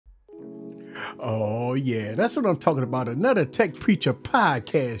Oh, yeah, that's what I'm talking about. Another Tech Preacher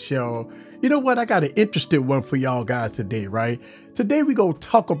podcast, y'all. You know what? I got an interesting one for y'all guys today, right? Today, we going to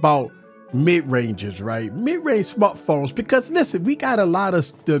talk about mid-ranges, right? Mid-range smartphones, because listen, we got a lot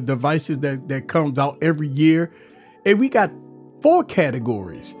of the devices that comes out every year, and we got 4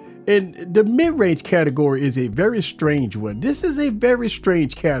 categories. And the mid-range category is a very strange one. This is a very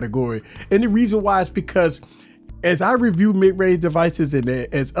strange category. And the reason why is because as I review mid-range devices and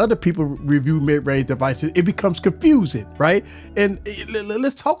as other people review mid-range devices, it becomes confusing, right? And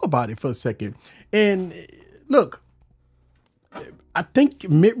let's talk about it for a second. And look, I think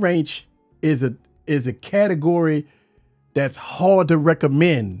mid-range is a category that's hard to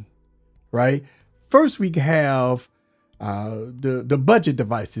recommend, right? First, we have the budget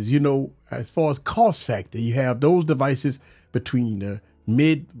devices. You know, as far as cost factor, you have those devices between the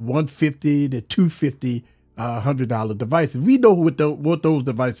mid $150 to $250 $100 devices. We know what those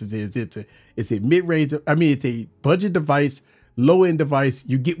devices is. It's a mid-range. I mean, it's a budget device, low-end device.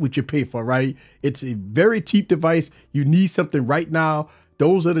 You get what you pay for, right? It's a very cheap device. You need something right now.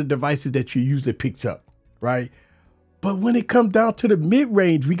 Those are the devices that you usually picks up, right? But when it comes down to the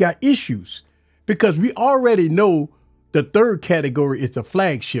mid-range, we got issues because we already know the third category is the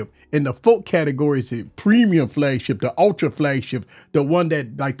flagship. And the fourth category is the premium flagship, the ultra flagship, the one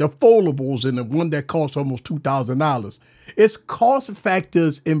that like the foldables and the one that costs almost $2,000. It's cost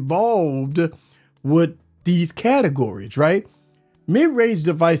factors involved with these categories, right? Mid-range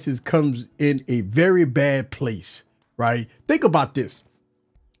devices comes in a very bad place, right? Think about this.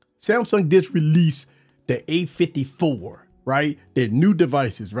 Samsung just released the A54, right? Their new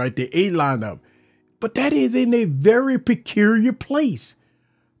devices, right? The A lineup. But that is in a very peculiar place.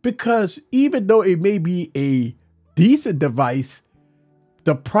 Because even though it may be a decent device,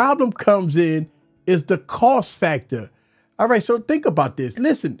 the problem comes in is the cost factor. All right, so think about this.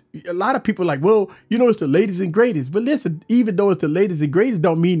 Listen, a lot of people are like, well, you know, it's the latest and greatest. But listen, even though it's the latest and greatest,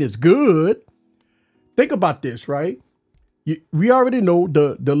 don't mean it's good. Think about this, right? We already know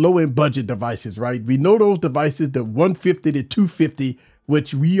the low-end budget devices, right? We know those devices, the 150 to 250,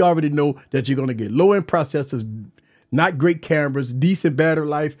 which we already know that you're going to get low-end processors, not great cameras, decent battery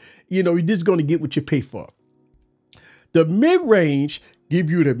life. You know, you're just going to get what you pay for. The mid-range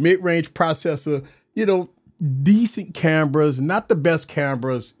give you the mid-range processor, you know, decent cameras, not the best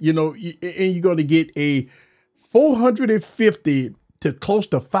cameras, you know, and you're going to get a $450 to close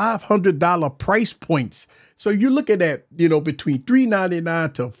to $500 price points. So you're looking at, you know, between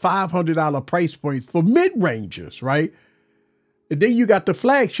 $399 to $500 price points for mid-rangers, right? And then you got the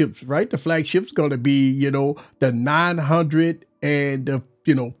flagships, right? The flagship's going to be, you know, the $900 and the,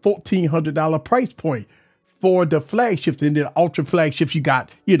 you know, $1,400 price point for the flagships. And then the ultra flagships, you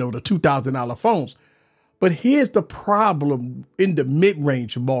got, you know, the $2,000 phones. But here's the problem in the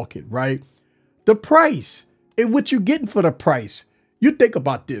mid-range market, right? The price and what you're getting for the price. You think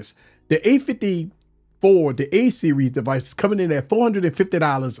about this. The A54, the A series device is coming in at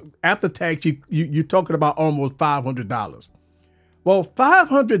 $450. After tax, you're talking about almost $500. Well,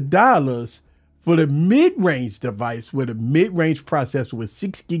 $500 for the mid-range device with a mid-range processor with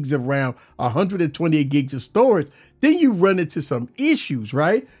 6 gigs of RAM, 128 gigs of storage, then you run into some issues,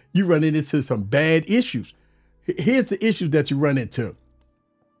 right? You run into some bad issues. Here's the issues that you run into.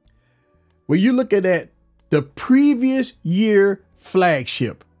 When you're looking at the previous year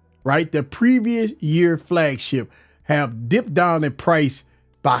flagship, right? The previous year flagship have dipped down in price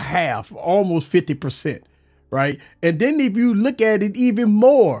by half, almost 50%. Right? And then if you look at it even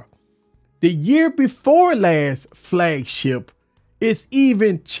more, the year before last flagship is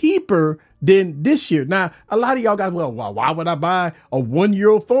even cheaper than this year. Now, a lot of y'all guys, well, why would I buy a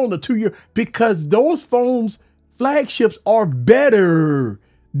 1-year-old phone or 2-year? Because those phones, flagships, are better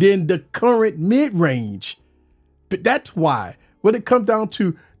than the current mid-range. But that's why. When it comes down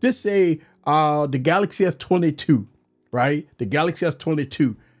to, just say the Galaxy S22, right? The Galaxy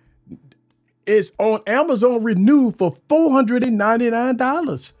S22. It's on Amazon Renew for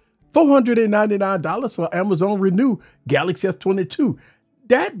 $499. $499 for Amazon Renew Galaxy S22.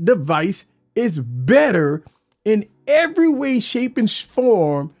 That device is better in every way, shape, and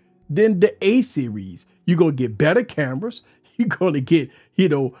form than the A series. You're going to get better cameras. You're going to get, you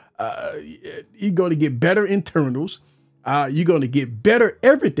know, you're going to get better internals. You're going to get better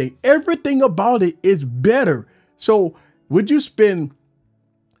everything. Everything about it is better. So would you spend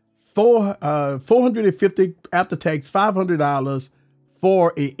 $450 after tax, $500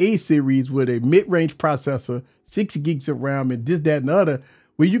 for a series with a mid-range processor, 6 gigs of RAM, and this, that, and the other,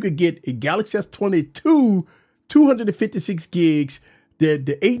 where you could get a Galaxy S22, 256 gigs,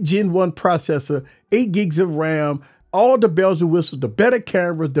 the 8 Gen 1 processor, 8 gigs of RAM, all the bells and whistles, the better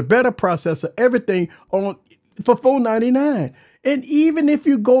cameras, the better processor, everything on for $499. And even if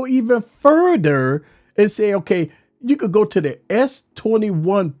you go even further and say, okay, you could go to the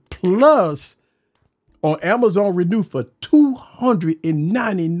S21 Plus on Amazon Renew for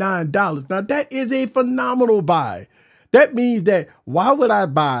 $299. Now that is a phenomenal buy. That means that why would I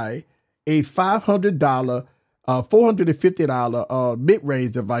buy a $500, $450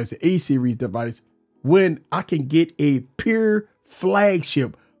 mid-range device, an A-series device, when I can get a pure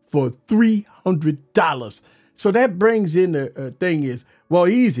flagship for $300? So that brings in the thing is, well,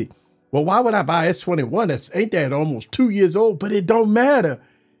 easy. Well, why would I buy S21? Ain't that almost 2 years old? But it don't matter.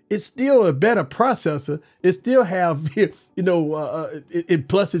 It's still a better processor. It still have, you know,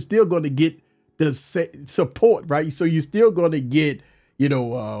 plus it's still going to get the support, right? So you're still going to get, you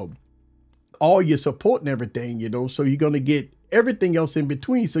know, all your support and everything, you know, so you're going to get everything else in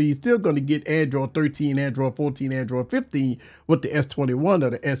between. So you're still going to get Android 13, Android 14, Android 15 with the S21 or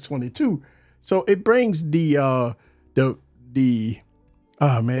the S22. So it brings it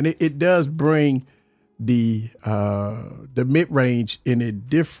does bring the mid-range in a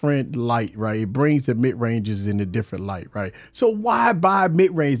different light, right? It brings the mid-ranges in a different light, right? So why buy a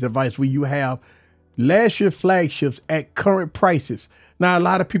mid-range device when you have last year flagships at current prices? Now, a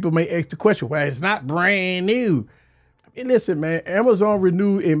lot of people may ask the question, well, it's not brand new. Hey, listen, man, Amazon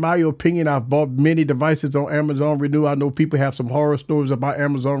Renew, in my opinion, I've bought many devices on Amazon Renew. I know people have some horror stories about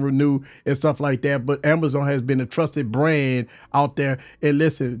Amazon Renew and stuff like that, but Amazon has been a trusted brand out there. And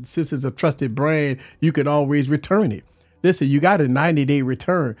listen, since it's a trusted brand, you can always return it. Listen, you got a 90-day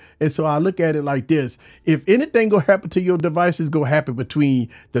return. And so I look at it like this. If anything gonna happen to your device, it's gonna happen between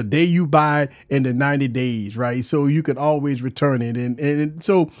the day you buy it and the 90 days, right? So you can always return it. And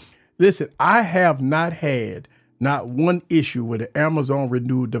so, listen, I have not had not one issue with an Amazon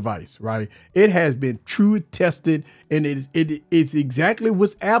Renew device, right? It has been true tested, and it's exactly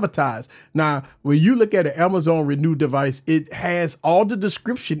what's advertised. Now, when you look at an Amazon Renew device, it has all the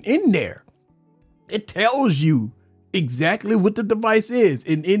description in there. It tells you exactly what the device is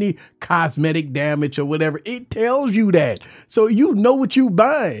and any cosmetic damage or whatever. It tells you that. So you know what you're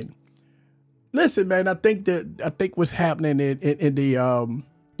buying. Listen, man, I think what's happening in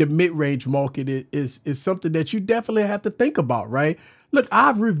the mid-range market is something that you definitely have to think about, right? Look,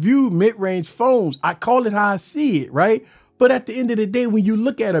 I've reviewed mid-range phones. I call it how I see it, right? But at the end of the day, when you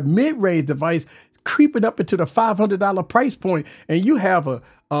look at a mid-range device creeping up into the $500 price point, and you have a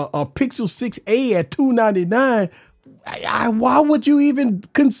Pixel 6a at $299, why would you even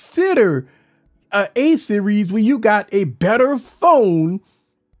consider an A series when you got a better phone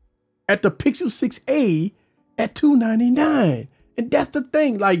at the Pixel 6a at $299? And that's the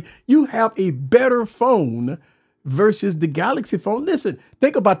thing, like, you have a better phone versus the Galaxy phone. Listen,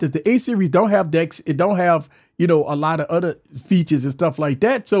 think about this. The A series don't have DeX. It don't have, you know, a lot of other features and stuff like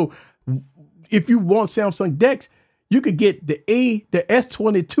that. So if you want Samsung DeX, you could get the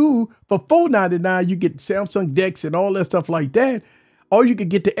S22 for $499. You get Samsung DeX and all that stuff like that. Or you could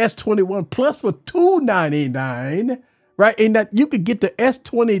get the S21 Plus for $299, right? And that you could get the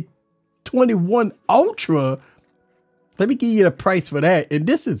S21 Ultra. Let me give you the price for that. And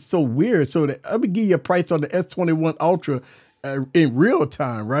this is so weird. So let me give you a price on the S21 Ultra in real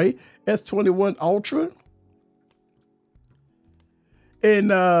time, right? S21 Ultra. And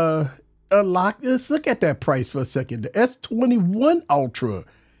let's look at that price for a second. The S21 Ultra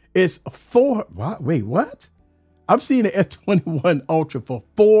is wait, what? I'm seeing the S21 Ultra for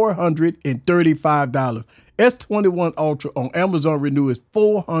 $435. S21 Ultra on Amazon Renew is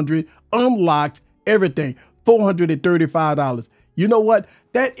 $400, unlocked, everything. $435. You know what?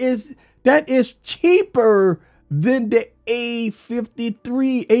 That is cheaper than the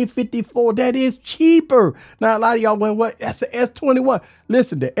A53, A54. That is cheaper. Now, a lot of y'all went, what? That's the S21.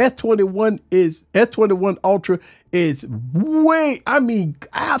 Listen, the S21 Ultra is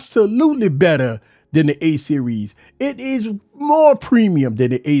absolutely better than the A series. It is more premium than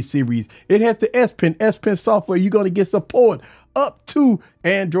the A series. It has the S Pen software. You're going to get support up to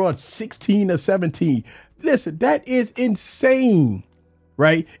Android 16 or 17. Listen, that is insane,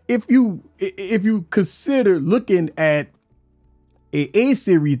 right? If you consider looking at a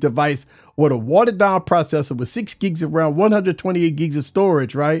series device with a watered down processor with 6 gigs of RAM, 128 gigs of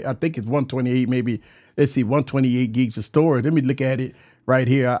storage, right? I think it's 128, maybe. Let's see, 128 gigs of storage. Let me look at it right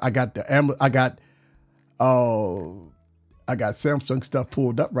here. I got Samsung stuff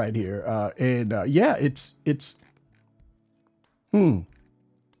pulled up right here. Yeah, it's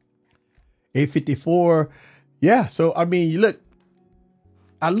A54. Yeah. So, I mean,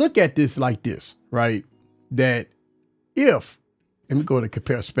 I look at this like this, right? That let me go to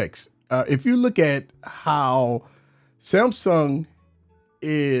compare specs. If you look at how Samsung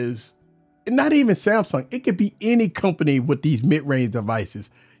is not even Samsung. It could be any company with these mid-range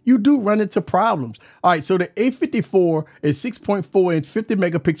devices. You do run into problems. All right, so the A54 is 6.4 inch, 50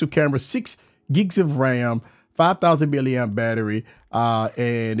 megapixel camera, 6 gigs of RAM, 5,000 milliamp battery,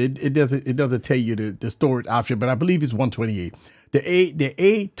 and it doesn't tell you the storage option, but I believe it's 128. The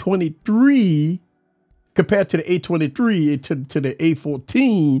A23 compared to the A23 to the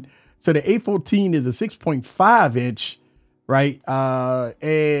A14. So the A14 is a 6.5 inch, right?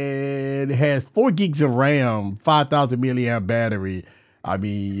 And it has 4 gigs of RAM, 5,000 milliamp battery. I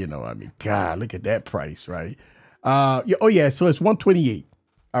mean, God, look at that price, right? Yeah, oh yeah, so it's 128.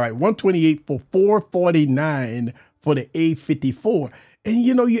 All right, 128 for $449 for the A54. And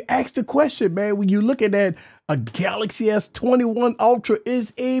you ask the question, man, when you look at that, a Galaxy S21 Ultra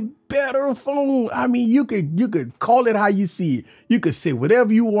is a better phone. I mean, you could call it how you see it. You could say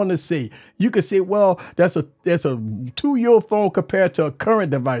whatever you want to say. You could say, well, that's a 2-year phone compared to a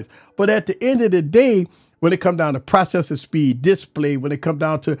current device. But at the end of the day, when it comes down to processor speed, display, when it comes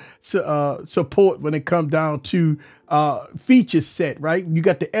down to support, when it comes down to feature set, right? You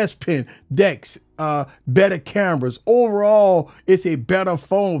got the S Pen, DeX, better cameras. Overall, it's a better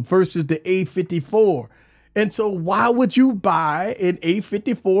phone versus the A54. And so why would you buy an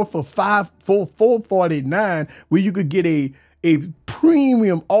A54 for $449 when you could get a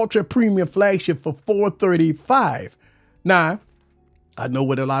premium, ultra premium flagship for $435? Now, I know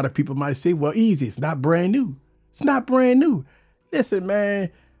what a lot of people might say, well, easy, it's not brand new. It's not brand new. Listen, man,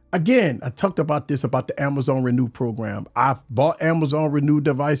 again, I talked about this, about the Amazon Renew program. I've bought Amazon Renew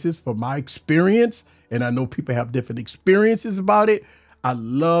devices for my experience, and I know people have different experiences about it. I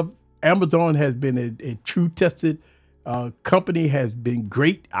love Amazon. Has been a true tested company, has been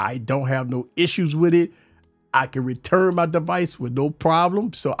great. I don't have no issues with it. I can return my device with no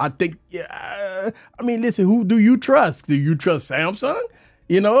problem. So I think, yeah, I mean, listen, who do you trust? Do you trust Samsung?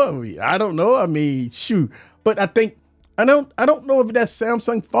 I don't know. I mean, shoot. But I think, I don't know if that's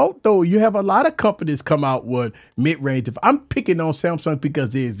Samsung's fault, though. You have a lot of companies come out with mid-range. I'm picking on Samsung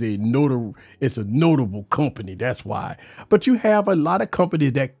because it's a notable company. That's why. But you have a lot of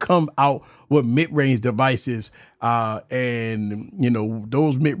companies that come out with mid-range devices. And,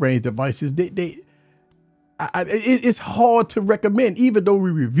 those mid-range devices, it's hard to recommend, even though we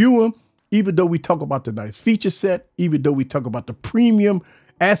review them, even though we talk about the nice feature set, even though we talk about the premium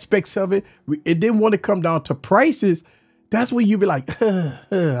aspects of it. It didn't want to come down to prices. That's when you be like,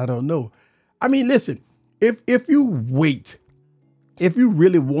 I don't know. I mean, listen, if you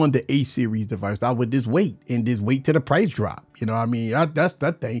really want the A series device, I would just wait till the price drop. I mean, that's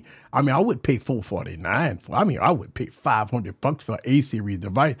that thing. I mean, I would pay $449 for. I mean, I would pay $500 for an A series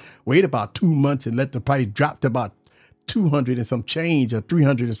device. Wait about 2 months and let the price drop to about 200 and some change or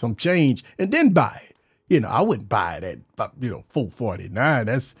 300 and some change, and then buy it. I wouldn't buy it at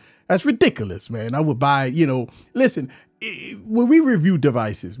 $449. That's ridiculous, man. I would buy. Listen, when we review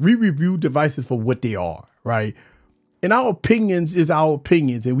devices for what they are, right? And our opinions is our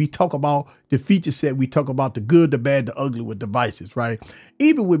opinions. And we talk about the feature set. We talk about the good, the bad, the ugly with devices, right?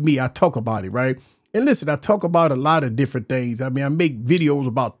 Even with me, I talk about it, right? And listen, I talk about a lot of different things. I mean, I make videos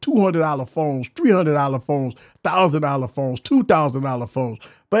about $200 phones, $300 phones, $1,000 phones, $2,000 phones.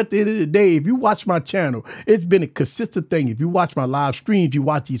 But at the end of the day, if you watch my channel, it's been a consistent thing. If you watch my live streams, you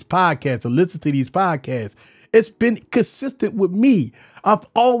watch these podcasts or listen to these podcasts, it's been consistent with me. I've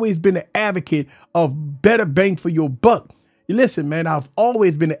always been an advocate of better bang for your buck. Listen, man, I've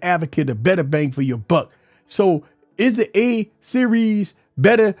always been an advocate of better bang for your buck. So is the A series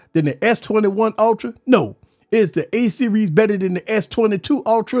better than the S21 Ultra? No. Is the A series better than the S22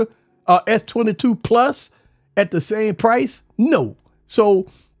 Ultra, S22 Plus at the same price? No. So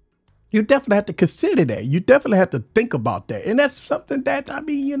you definitely have to consider that. You definitely have to think about that. And that's something that, I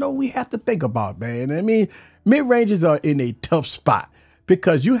mean, we have to think about, man. I mean, mid-ranges are in a tough spot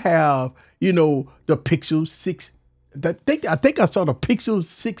because you have, the Pixel 6. I think I saw the Pixel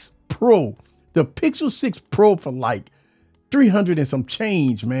 6 Pro. The Pixel 6 Pro for like 300 and some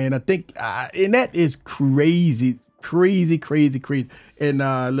change, man. I think, and that is crazy. And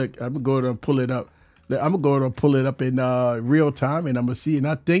look, I'm gonna go and pull it up. I'm gonna go and pull it up in real time, and I'm gonna see. And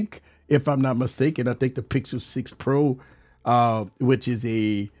I think, if I'm not mistaken, I think the Pixel 6 Pro, which is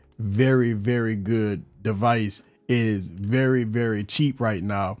a very, very good device, is very, very cheap right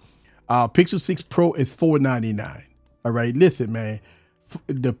now. Pixel 6 Pro is $499. All right, listen, man.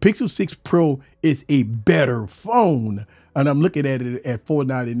 The Pixel 6 Pro is a better phone, and I'm looking at it at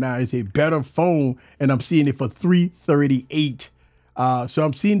 $499. It's a better phone, and I'm seeing it for $338. So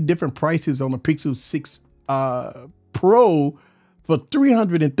I'm seeing different prices on the Pixel 6 Pro, for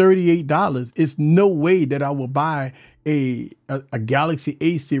 $338, it's no way that I will buy a Galaxy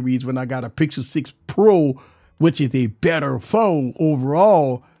A series when I got a Pixel 6 Pro, which is a better phone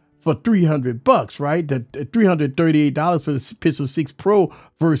overall, for $300, right? The $338 for the Pixel 6 Pro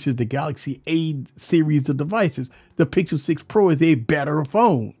versus the Galaxy A series of devices. The Pixel 6 Pro is a better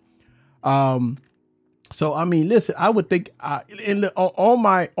phone. So I mean, listen, I would think on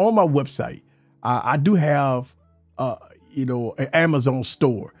my website, I do have you know, an Amazon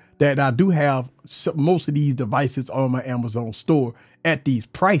store that I do have most of these devices on my Amazon store at these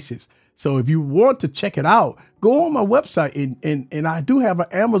prices. So if you want to check it out, go on my website and I do have an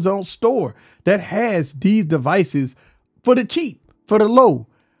Amazon store that has these devices for the cheap, for the low.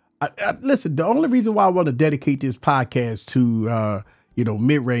 Listen, the only reason why I want to dedicate this podcast to, you know,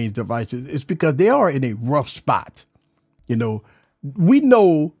 mid-range devices is because they are in a rough spot. You know, we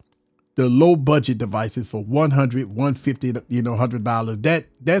know the low budget devices for $100, $150, you know, $100.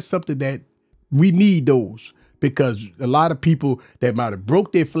 That's something that we need those, because a lot of people that might have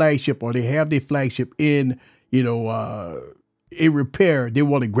broke their flagship or they have their flagship in, you know, in repair, they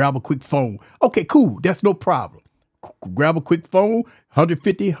want to grab a quick phone. Okay, cool. That's no problem. Grab a quick phone,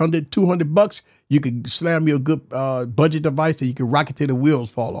 150, 100, 200 bucks. You can slam your good budget device and you can rock it till the wheels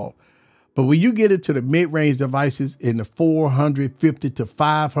fall off. But when you get into the mid-range devices in the $450 to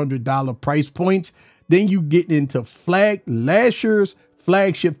 $500 price points, then you get into last year's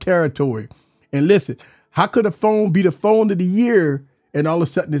flagship territory. And listen, how could a phone be the phone of the year and all of a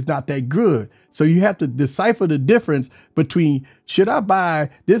sudden it's not that good? So you have to decipher the difference between, should I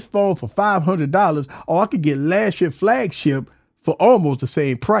buy this phone for $500 or I could get last year's flagship for almost the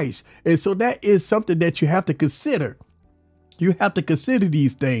same price? And so that is something that you have to consider. You have to consider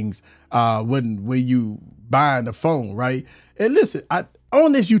these things when you buying a phone, right? And listen,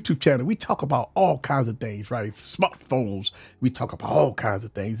 on this YouTube channel, we talk about all kinds of things, right? Smartphones, we talk about all kinds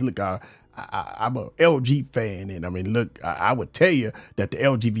of things. Look, I'm a LG fan, and I mean, look, I would tell you that the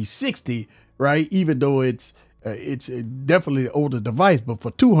LG V60, right? Even though it's definitely an older device, but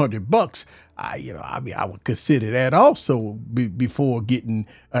for $200, I would consider that also before getting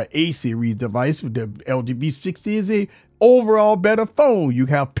an A series device. The LG V60 is a overall better phone. You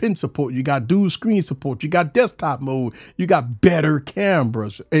have pen support, you got dual screen support, you got desktop mode, you got better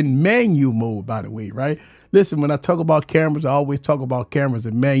cameras in manual mode, by the way, right? Listen, when I talk about cameras, I always talk about cameras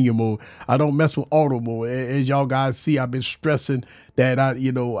in manual mode. I don't mess with auto mode. As y'all guys see, I've been stressing that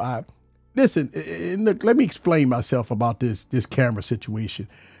listen, look, let me explain myself about this camera situation.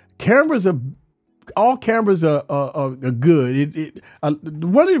 All cameras are good.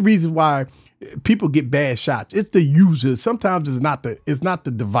 One of the reasons why people get bad shots, it's the user. Sometimes it's not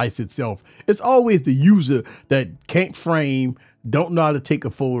the device itself. It's always the user that can't frame, don't know how to take a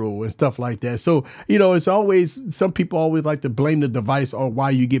photo and stuff like that. So, you know, it's always, some people always like to blame the device on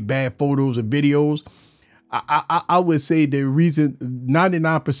why you get bad photos and videos. I would say the reason,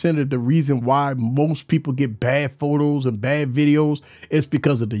 99% of the reason why most people get bad photos and bad videos is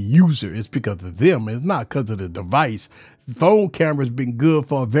because of the user. It's because of them. It's not because of the device. Phone camera's been good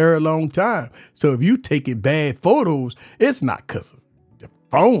for a very long time. So if you taking bad photos, it's not because of the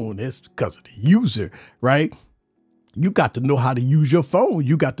phone. It's because of the user, right? You got to know how to use your phone.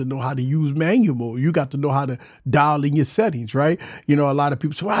 You got to know how to use manual mode. You got to know how to dial in your settings, right? You know, a lot of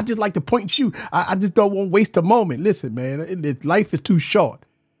people say, well, I just like to point and shoot. I just don't want to waste a moment. Listen, man, life is too short.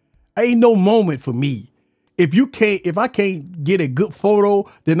 Ain't no moment for me. If I can't get a good photo,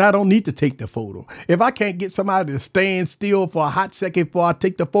 then I don't need to take the photo. If I can't get somebody to stand still for a hot second before I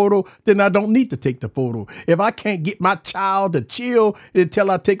take the photo, then I don't need to take the photo. If I can't get my child to chill until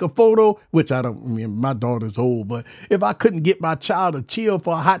I take a photo, which I mean, my daughter's old, but if I couldn't get my child to chill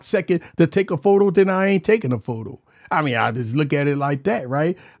for a hot second to take a photo, then I ain't taking a photo. I mean, I just look at it like that,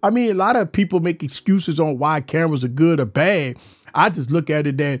 right? I mean, a lot of people make excuses on why cameras are good or bad. I just look at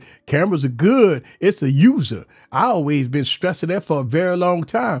it that cameras are good. It's the user. I always been stressing that for a very long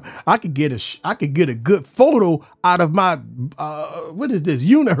time. I could get a good photo out of my what is this,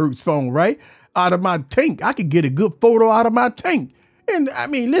 Unihertz phone, right? Out of my tank. I could get a good photo out of my tank. And I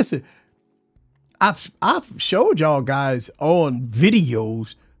mean, listen, I've showed y'all guys on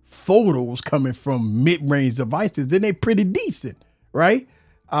videos photos coming from mid-range devices, and they're pretty decent, right?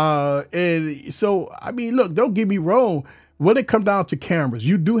 And so, I mean, look, don't get me wrong. When it comes down to cameras,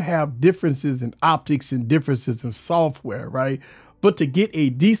 you do have differences in optics and differences in software, right? But to get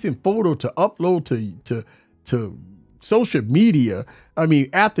a decent photo to upload to social media, I mean,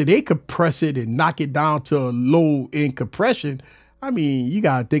 after they compress it and knock it down to a low in compression, I mean, you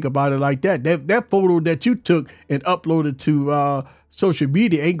gotta think about it like that. That photo that you took and uploaded to social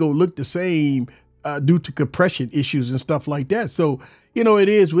media ain't gonna look the same due to compression issues and stuff like that. So, you know, it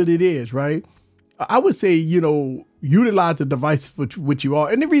is what it is, right? I would say, you know, utilize the device for which you are.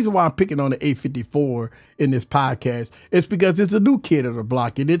 And the reason why I'm picking on the A54 in this podcast is because it's a new kid of the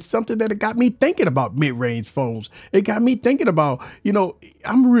block. And it's something that it got me thinking about mid-range phones. It got me thinking about, you know,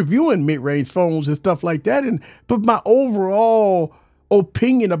 I'm reviewing mid-range phones and stuff like that. But my overall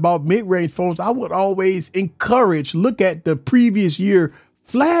opinion about mid-range phones, I would always encourage, look at the previous year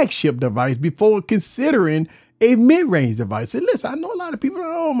flagship device before considering a mid-range device. And listen, I know a lot of people,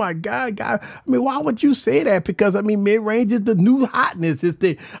 oh my God, I mean, why would you say that? Because I mean, mid-range is the new hotness. It's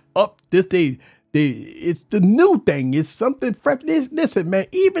it's the new thing. It's something fresh. Listen, man,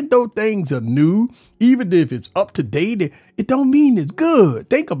 even though things are new, even if it's up to date, it don't mean it's good.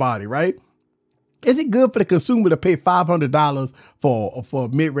 Think about it, right? Is it good for the consumer to pay $500 for a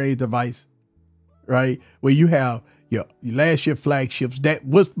mid-range device, right? Where you have your last year flagships that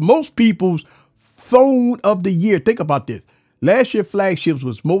was most people's phone of the year. Think about this. Last year flagships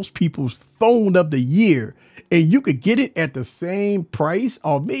was most people's phone of the year. And you could get it at the same price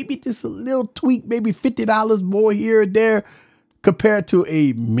or maybe just a little tweak, maybe $50 more here or there compared to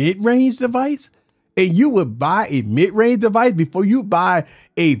a mid-range device. And you would buy a mid-range device before you buy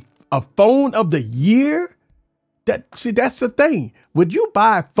a phone of the year. See, that's the thing. Would you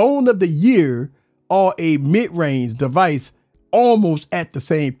buy a phone of the year or a mid-range device almost at the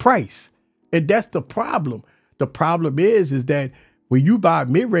same price? And that's the problem. The problem is that when you buy a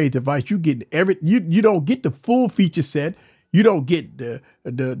mid-range device, you get you don't get the full feature set. You don't get the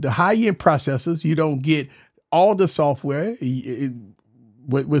high-end processors. You don't get all the software.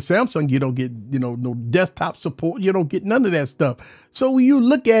 With Samsung, you don't get, you know, no desktop support. You don't get none of that stuff. So when you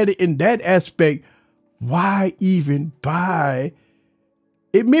look at it in that aspect, why even buy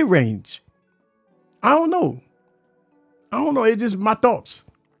a mid-range? I don't know. It's just my thoughts.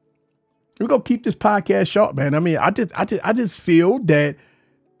 We're gonna keep this podcast short, man. I mean, I just feel that,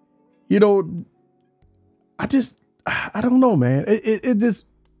 you know, I don't know, man. It's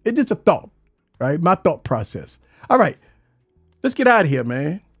just a thought, right? My thought process. All right, let's get out of here,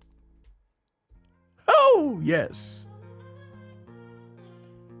 man. Oh, yes.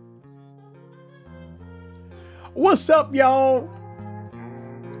 What's up, y'all?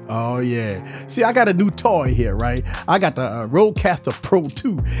 Oh, yeah. See, I got a new toy here, right? I got the Rodecaster Pro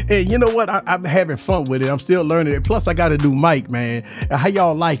 2. And you know what? I'm having fun with it. I'm still learning it. Plus, I got a new mic, man. How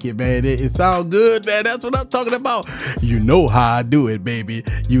y'all like it, man? It sounds good, man. That's what I'm talking about. You know how I do it, baby.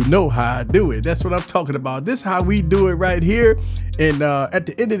 You know how I do it. That's what I'm talking about. This is how we do it right here. And at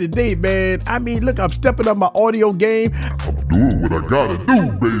the end of the day, man, I mean, look, I'm stepping up my audio game. I'm doing what I gotta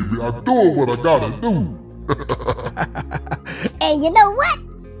do, baby. I'm doing what I gotta do. And you know what?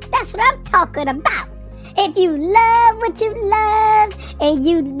 That's what I'm talking about. If you love what you love and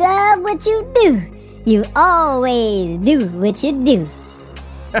you love what you do, you always do what you do.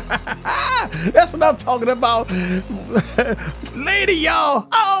 That's what I'm talking about. Lady, y'all.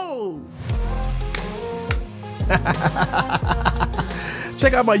 Oh.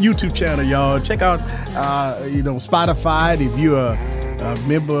 Check out my YouTube channel, y'all. Check out, Spotify. If you're a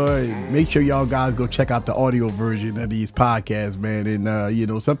member, make sure y'all guys go check out the audio version of these podcasts, man. And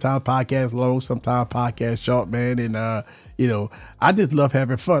sometimes podcasts long, sometimes podcasts short, man. And I just love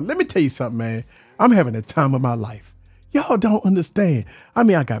having fun. Let me tell you something, man. I'm having the time of my life. Y'all don't understand. I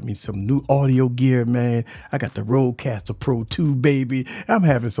mean, I got me some new audio gear, man. I got the Rodecaster Pro 2, baby. I'm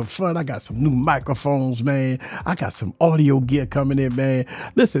having some fun. I got some new microphones, man. I got some audio gear coming in, man.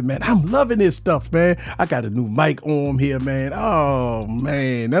 Listen, man, I'm loving this stuff, man. I got a new mic arm here, man. Oh,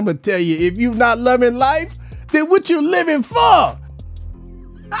 man. I'm going to tell you, if you're not loving life, then what you living for?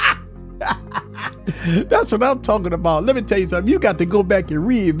 That's what I'm talking about. Let me tell you something. You got to go back and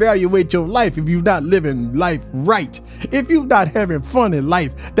reevaluate your life if you're not living life right. If you're not having fun in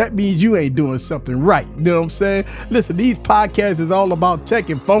life, that means you ain't doing something right. You know what I'm saying? Listen, these podcasts is all about tech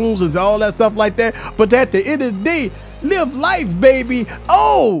and phones and all that stuff like that. But at the end of the day, live life, baby.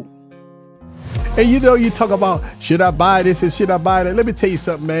 Oh! And you talk about, should I buy this and should I buy that? Let me tell you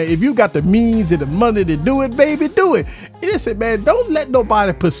something, man. If you got the means and the money to do it, baby, do it. Listen, man, don't let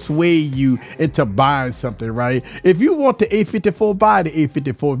nobody persuade you into buying something, right? If you want the A54, buy the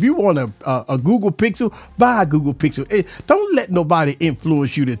A54. If you want a Google Pixel, buy a Google Pixel. Don't let nobody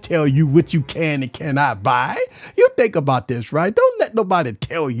influence you to tell you what you can and cannot buy. You think about this, right? Don't let nobody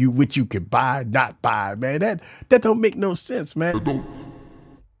tell you what you can buy, not buy, man. That don't make no sense, man.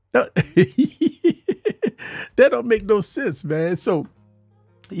 That don't make no sense, man. So,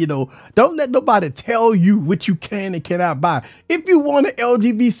 don't let nobody tell you what you can and cannot buy. If you want an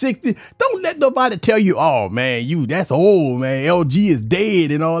LG V60, don't Don't let nobody tell you, oh man, that's old, man. LG is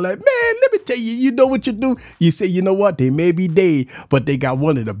dead and all that. Man, let me tell you, you know what you do? You say, you know what? They may be dead, but they got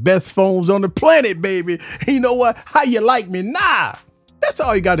one of the best phones on the planet, baby. You know what? How you like me? Nah. That's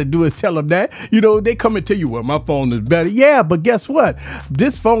all you got to do is tell them that. You know, they come and tell you, well, my phone is better. Yeah, but guess what?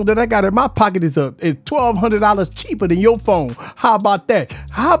 This phone that I got in my pocket is $1,200 cheaper than your phone. How about that?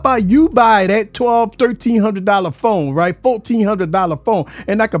 How about you buy that $1,300 phone, right? $1,400 phone,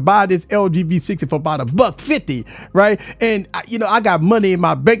 and I could buy this LG V60 for about $150, right? And you know, I got money in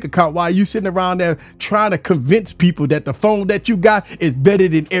my bank account while you sitting around there trying to convince people that the phone that you got is better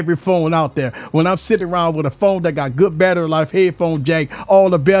than every phone out there. When I'm sitting around with a phone that got good battery life, headphone jack, all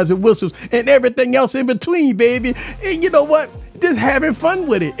the bells and whistles and everything else in between, baby. And you know what? Just having fun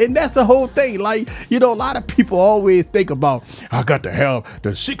with it. And that's the whole thing. Like, you know, a lot of people always think about, I got to have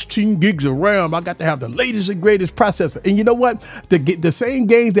the 16 gigs of RAM. I got to have the latest and greatest processor. And you know what? The same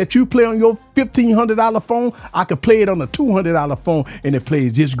games that you play on your $1,500 phone, I could play it on a $200 phone and it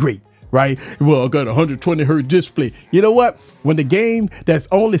plays just great. Right? Well, I got a 120 hertz display. You know what? When the game that's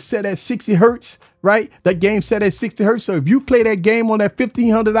only set at 60 hertz, right? That game set at 60 hertz. So if you play that game on that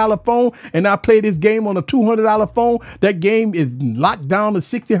 $1,500 phone and I play this game on a $200 phone, that game is locked down to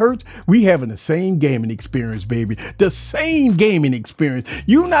 60 hertz. We having the same gaming experience, baby. The same gaming experience.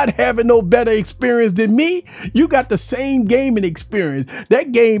 You not having no better experience than me. You got the same gaming experience.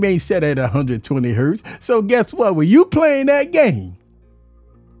 That game ain't set at 120 hertz. So guess what? When you playing that game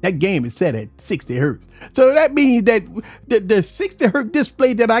is set at 60 hertz. So that means that the 60 hertz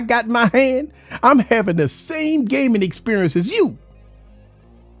display that I got in my hand, I'm having the same gaming experience as you.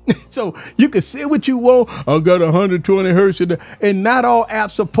 So you can say what you want. I got 120 hertz and not all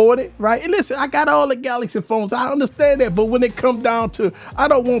apps support it, right? And listen, I got all the Galaxy phones. I understand that. But when it comes down to, I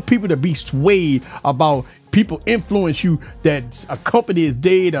don't want people to be swayed about people influence you that a company is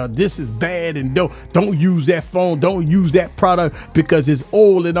dead or this is bad and don't use that phone, don't use that product because it's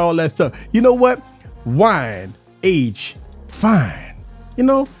old and all that stuff. You know what? Wine age fine. You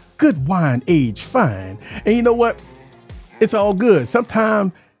know, good wine age fine. And you know what? It's all good.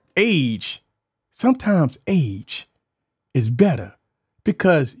 Sometimes age is better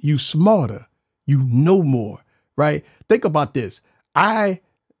because you smarter, you know more, right? Think about this. I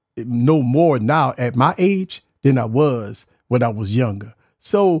know more now at my age than I was when I was younger.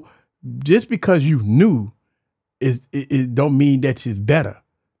 So just because you knew it don't mean that it's better.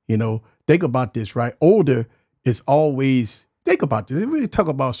 You know, think about this, right? Older is always, think about this. If we talk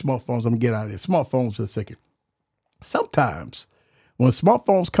about smartphones, I'm gonna get out of here. Smartphones for a second. Sometimes when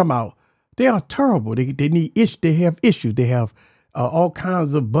smartphones come out, they are terrible. They need issues. They have issues. They have all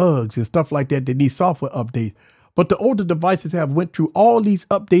kinds of bugs and stuff like that. They need software updates. But the older devices have went through all these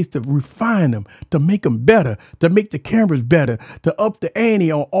updates to refine them, to make them better, to make the cameras better, to up the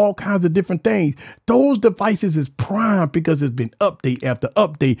ante on all kinds of different things. Those devices is prime because it's been update after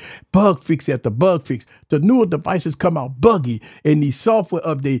update, bug fix after bug fix. The newer devices come out buggy, and these software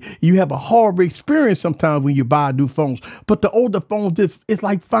update, you have a horrible experience sometimes when you buy new phones. But the older phones, it's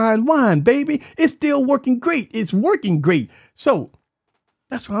like fine wine, baby. It's still working great. It's working great. So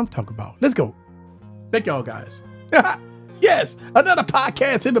that's what I'm talking about. Let's go. Thank y'all guys. Yes, another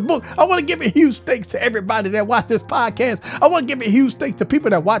podcast in the book. I want to give a huge thanks to everybody that watch this podcast. I want to give a huge thanks to people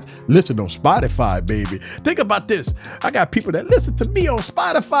that listen on Spotify, baby. Think about this. I got people that listen to me on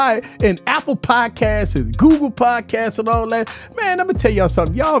Spotify and Apple Podcasts and Google Podcasts and all that. Man, let me tell y'all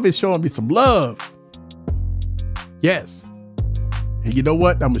something. Y'all been showing me some love. Yes. And you know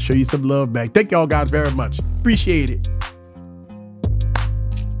what? I'm going to show you some love back. Thank y'all guys very much. Appreciate it.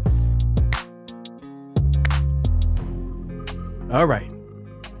 All right,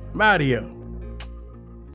 I'm out of here.